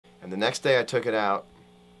And the next day I took it out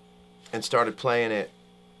and started playing it,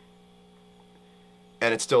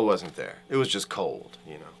 and it still wasn't there. It was just cold,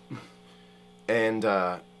 you know. And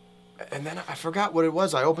then I forgot what it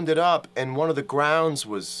was. I opened it up, and one of the grounds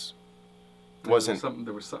wasn't. There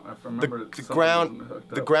was something. I remember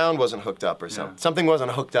the ground wasn't hooked up or something. Yeah. Something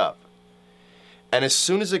wasn't hooked up. And as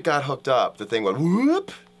soon as it got hooked up, the thing went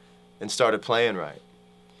whoop and started playing right.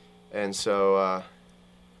 And so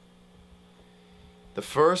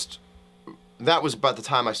that was about the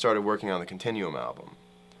time I started working on the Continuum album.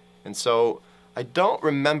 And so I don't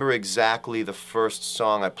remember exactly the first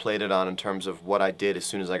song I played it on in terms of what I did as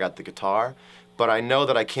soon as I got the guitar, but I know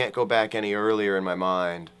that I can't go back any earlier in my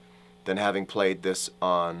mind than having played this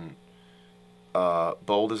on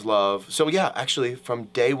Bold as Love. So yeah, actually from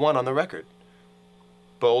day one on the record.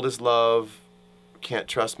 Bold as Love, I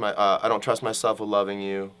Don't Trust Myself with Loving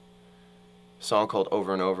You, a song called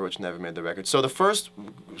Over and Over, which never made the record. So the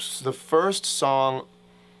first song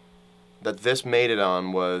that this made it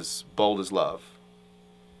on was Bold as Love.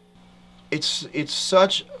 It's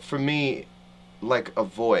such, for me, like a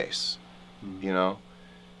voice, you know?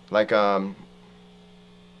 Like,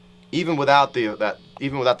 even without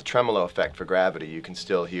the tremolo effect for Gravity, you can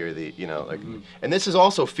still hear the, you know, like, and this is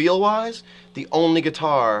also, feel-wise, the only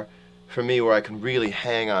guitar for me where I can really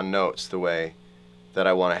hang on notes the way that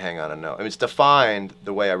I want to hang on a note. I mean, it's defined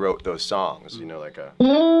the way I wrote those songs, you know, like a...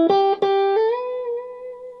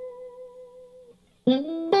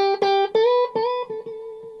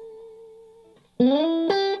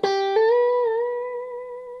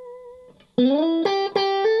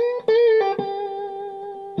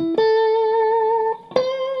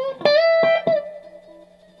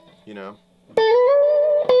 You know?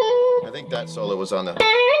 I think that solo was on the...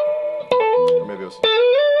 Or maybe it was...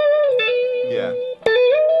 Yeah.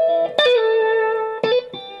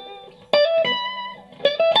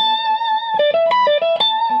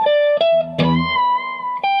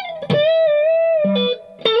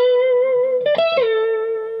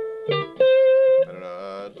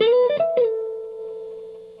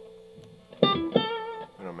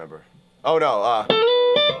 I don't remember. Oh no,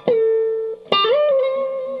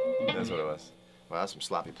 that's what it was. Wow, that's some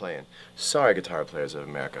sloppy playing. Sorry, guitar players of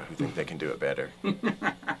America who think they can do it better.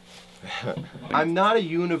 I'm not a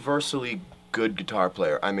universally good guitar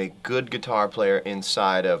player. I'm a good guitar player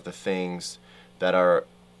inside of the things that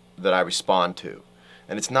I respond to.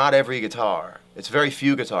 And it's not every guitar. It's very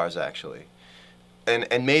few guitars, actually.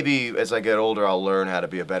 And maybe as I get older, I'll learn how to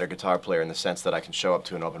be a better guitar player in the sense that I can show up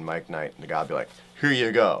to an open mic night and the guy will be like, here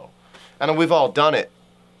you go. And we've all done it.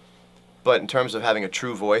 But in terms of having a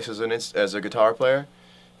true voice as a guitar player,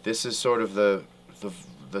 this is sort of the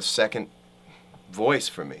second voice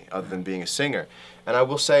for me, other than being a singer. And I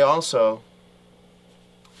will say also,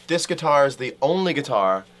 this guitar is the only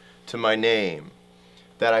guitar to my name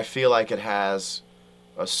that I feel like it has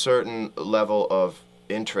a certain level of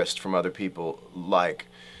interest from other people. Like,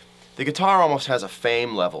 the guitar almost has a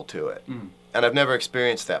fame level to it. And I've never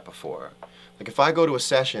experienced that before. Like, if I go to a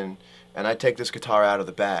session and I take this guitar out of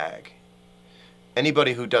the bag,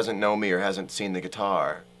 anybody who doesn't know me or hasn't seen the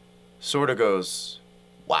guitar sort of goes,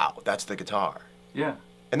 wow, that's the guitar. Yeah.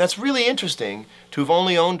 And that's really interesting to have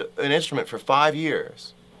only owned an instrument for 5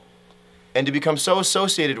 years and to become so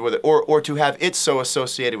associated with it, or to have it so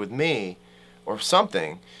associated with me or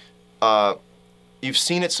something. You've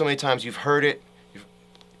seen it so many times, you've heard it,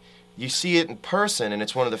 you see it in person, and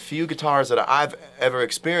it's one of the few guitars that I've ever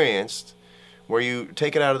experienced where you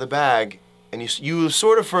take it out of the bag and you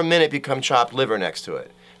sort of for a minute become chopped liver next to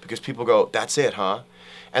it, because people go, that's it, huh?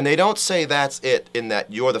 And they don't say that's it in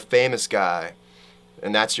that you're the famous guy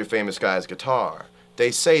and that's your famous guy's guitar.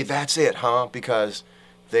 They say that's it, huh? Because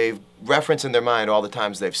they've referenced in their mind all the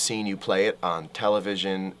times they've seen you play it on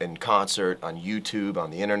television, in concert, on YouTube, on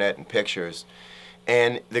the internet, in pictures.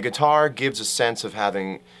 And the guitar gives a sense of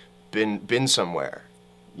having been somewhere,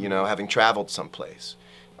 you know, having traveled someplace.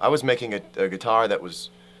 I was making a guitar that was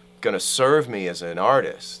going to serve me as an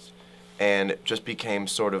artist, and it just became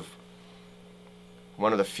sort of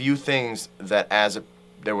one of the few things that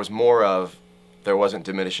there was more of, there wasn't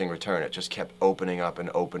diminishing return. It just kept opening up and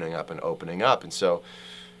opening up and opening up. And so,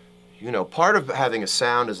 you know, part of having a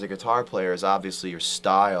sound as a guitar player is obviously your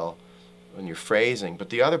style and your phrasing, but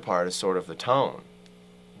the other part is sort of the tone,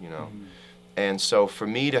 you know. And so for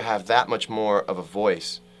me to have that much more of a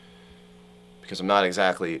voice, because I'm not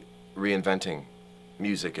exactly reinventing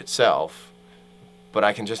music itself, but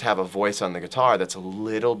I can just have a voice on the guitar that's a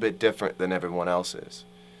little bit different than everyone else's.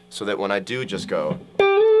 So that when I do just go,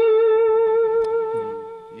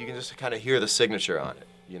 you can just kind of hear the signature on it,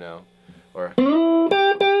 you know? Or...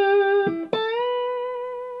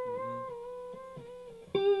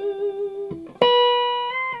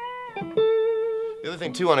 other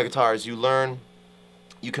thing too on a guitar is you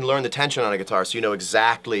can learn the tension on a guitar, so you know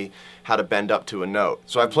exactly how to bend up to a note.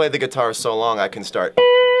 So I played the guitar so long I can start.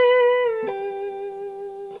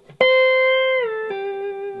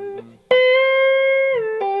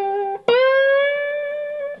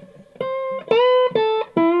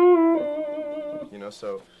 You know,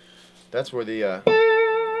 so that's where the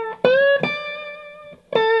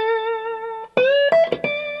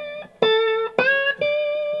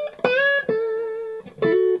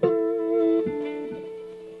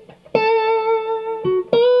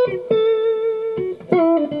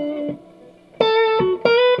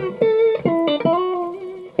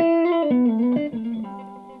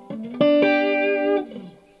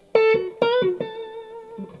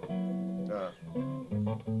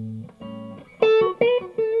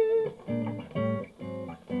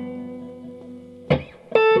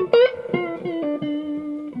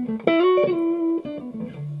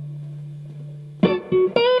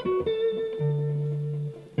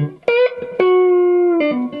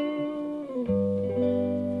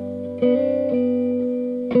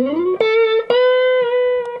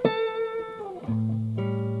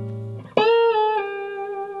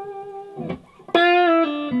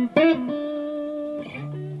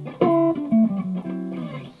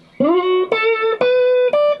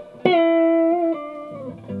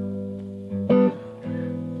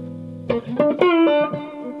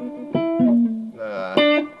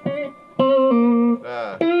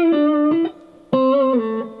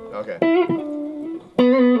okay.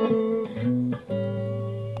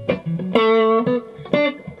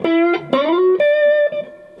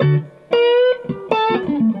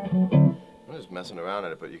 I'm just messing around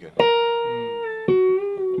at it, but you can.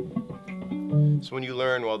 So when you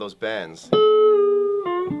learn all those bends.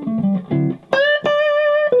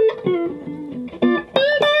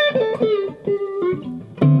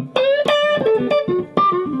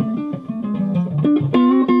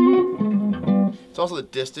 It's also the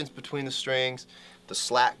distance between the strings, the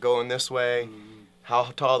slack going this way, how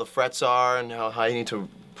tall the frets are, and how high you need to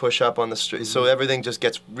push up on the string. So everything just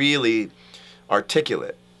gets really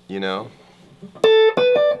articulate, you know?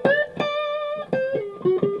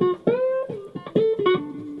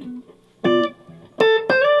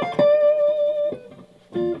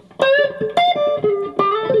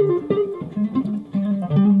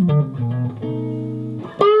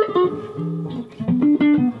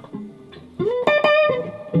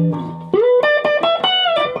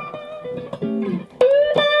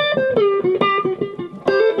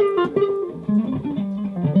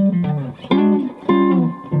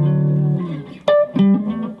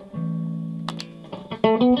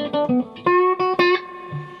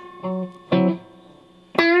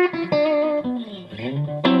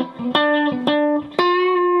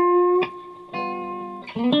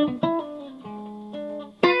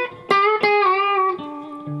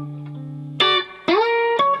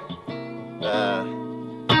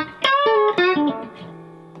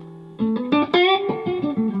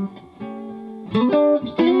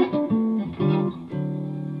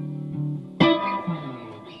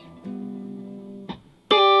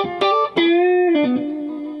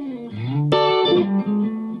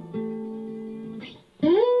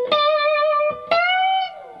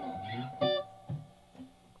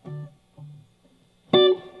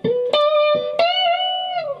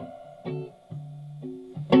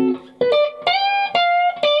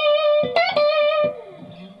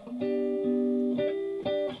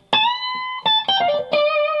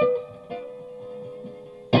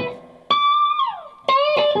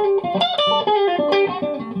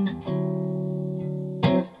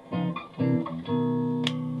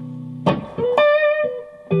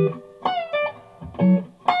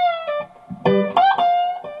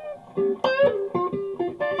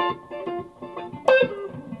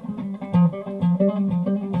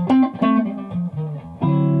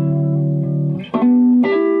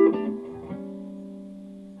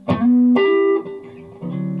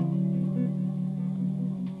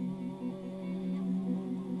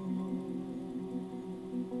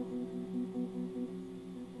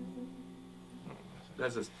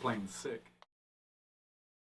 That's just plain sick.